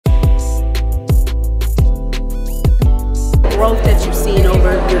growth that you've seen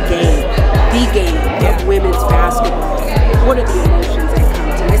over your game, the game of women's basketball, what are the emotions that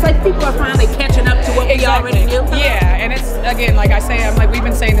come to it? It's like people are finally catching up to what we already knew. Yeah, and it's, again, like I say, we've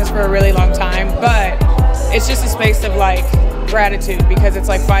been saying this for a really long time, but it's just a space of like gratitude, because it's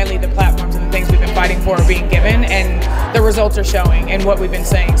like finally the platforms and the things we've been fighting for are being given, and the results are showing in what we've been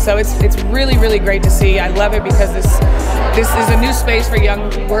saying. So it's really, really great to see. I love it because this is a new space for young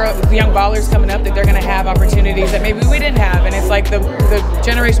ballers coming up, that they're going to have opportunities that maybe we didn't have, and it's like the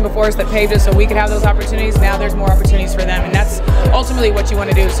generation before us that paved us so we could have those opportunities. Now there's more opportunities for them, and that's ultimately what you want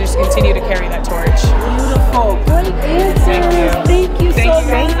to do, is just continue to carry that torch. Beautiful, great answers. Thank you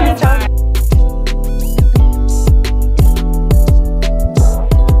so much.